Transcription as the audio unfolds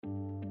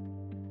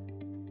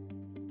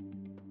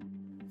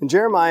In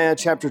Jeremiah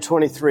chapter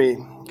 23,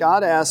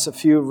 God asks a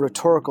few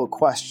rhetorical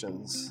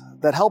questions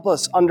that help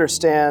us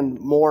understand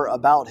more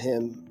about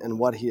him and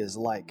what he is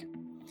like.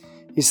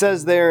 He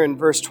says there in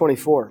verse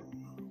 24,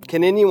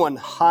 "Can anyone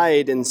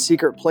hide in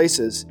secret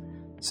places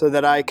so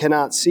that I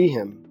cannot see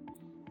him?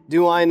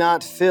 Do I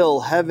not fill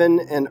heaven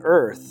and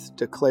earth,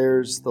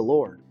 declares the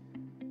Lord?"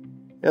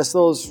 Yes,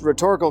 those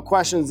rhetorical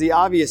questions, the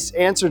obvious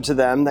answer to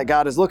them that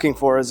God is looking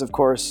for is, of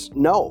course,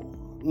 no.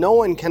 No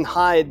one can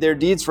hide their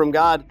deeds from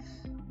God.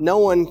 No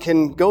one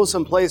can go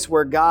someplace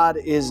where God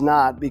is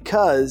not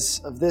because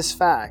of this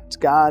fact.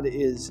 God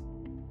is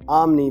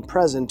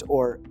omnipresent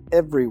or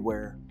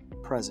everywhere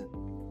present.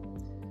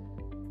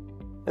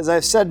 As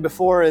I've said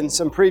before in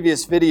some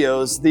previous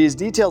videos, these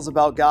details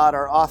about God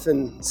are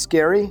often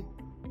scary,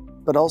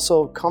 but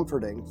also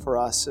comforting for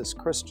us as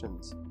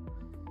Christians.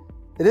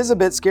 It is a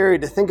bit scary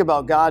to think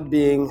about God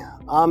being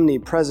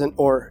omnipresent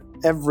or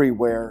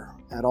everywhere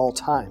at all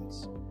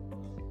times.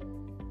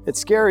 It's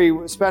scary,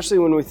 especially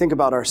when we think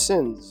about our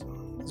sins.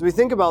 As we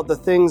think about the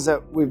things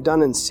that we've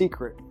done in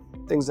secret,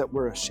 things that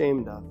we're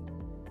ashamed of.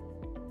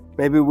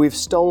 Maybe we've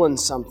stolen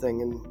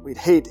something and we'd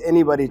hate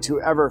anybody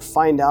to ever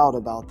find out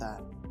about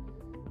that.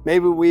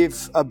 Maybe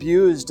we've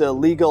abused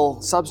illegal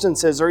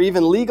substances or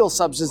even legal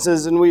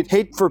substances and we'd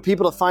hate for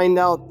people to find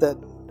out that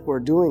we're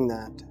doing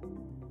that.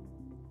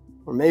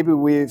 Or maybe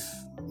we've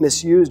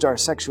misused our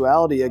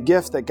sexuality, a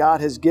gift that God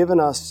has given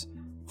us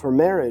for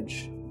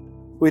marriage.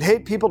 We'd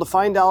hate people to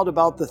find out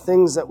about the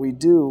things that we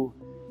do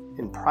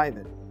in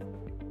private.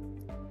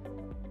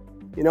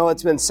 You know,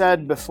 it's been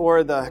said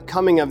before the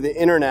coming of the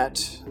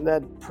internet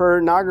that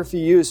pornography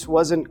use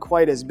wasn't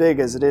quite as big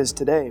as it is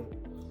today.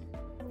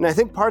 And I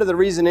think part of the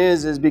reason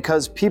is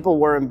because people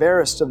were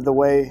embarrassed of the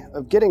way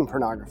of getting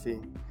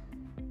pornography.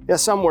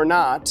 Yes, some were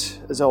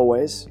not, as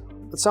always,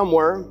 but some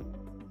were.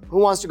 Who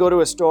wants to go to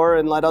a store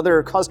and let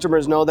other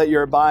customers know that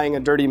you're buying a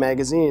dirty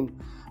magazine?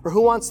 Or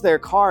who wants their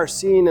car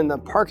seen in the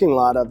parking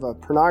lot of a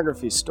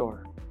pornography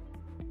store?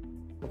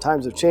 Well,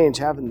 times have changed,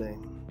 haven't they?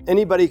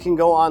 Anybody can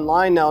go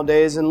online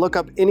nowadays and look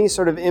up any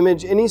sort of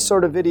image, any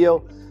sort of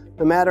video,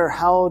 no matter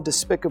how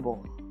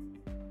despicable.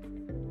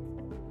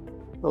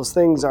 Those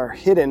things are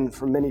hidden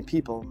from many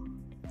people.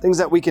 Things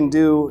that we can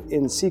do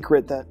in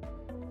secret that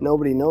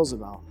nobody knows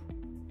about.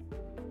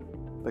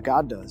 But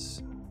God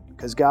does,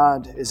 because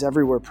God is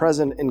everywhere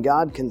present and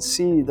God can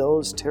see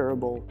those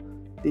terrible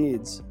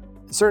deeds.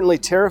 It's certainly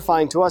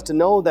terrifying to us to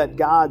know that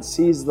God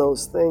sees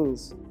those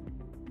things.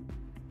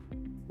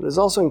 But it's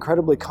also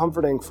incredibly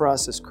comforting for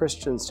us as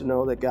Christians to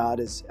know that God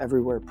is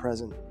everywhere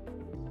present.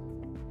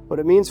 What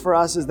it means for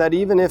us is that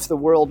even if the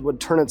world would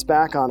turn its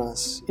back on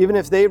us, even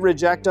if they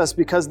reject us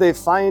because they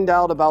find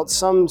out about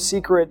some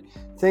secret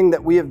thing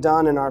that we have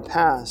done in our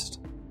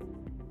past,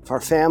 if our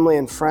family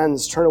and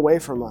friends turn away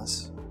from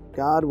us,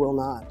 God will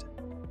not.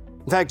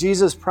 In fact,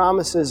 Jesus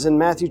promises in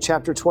Matthew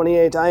chapter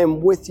 28, "I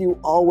am with you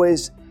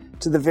always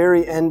to the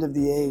very end of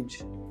the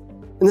age."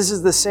 And this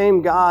is the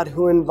same God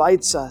who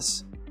invites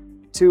us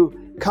to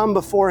come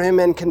before him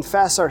and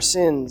confess our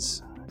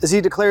sins. As he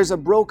declares, a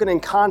broken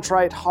and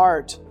contrite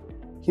heart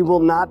he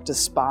will not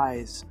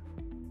despise.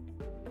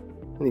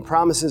 And he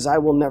promises, "I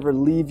will never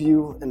leave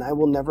you and I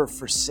will never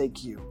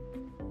forsake you."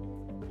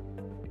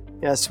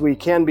 Yes, we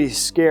can be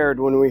scared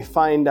when we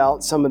find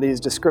out some of these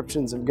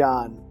descriptions of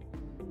God.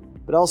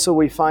 But also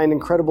we find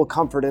incredible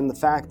comfort in the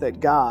fact that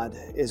God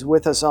is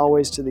with us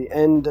always to the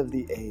end of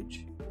the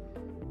age.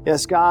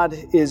 Yes, God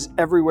is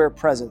everywhere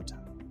present.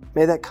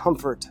 May that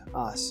comfort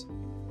us.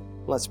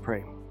 Let's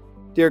pray.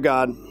 Dear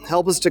God,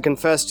 help us to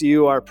confess to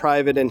you our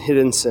private and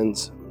hidden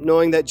sins,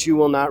 knowing that you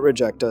will not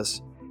reject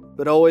us,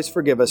 but always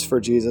forgive us for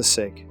Jesus'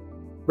 sake.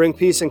 Bring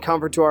peace and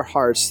comfort to our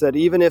hearts that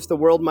even if the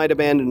world might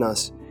abandon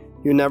us,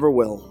 you never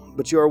will,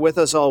 but you are with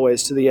us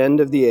always to the end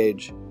of the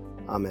age.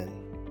 Amen.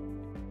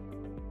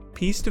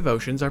 Peace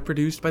Devotions are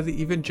produced by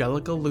the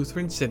Evangelical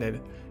Lutheran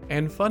Synod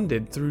and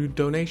funded through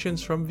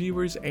donations from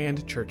viewers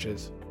and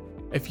churches.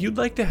 If you'd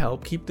like to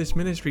help keep this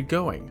ministry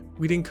going,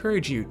 we'd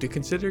encourage you to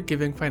consider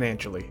giving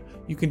financially.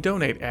 You can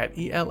donate at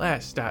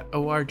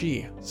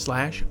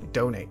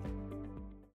els.org/donate.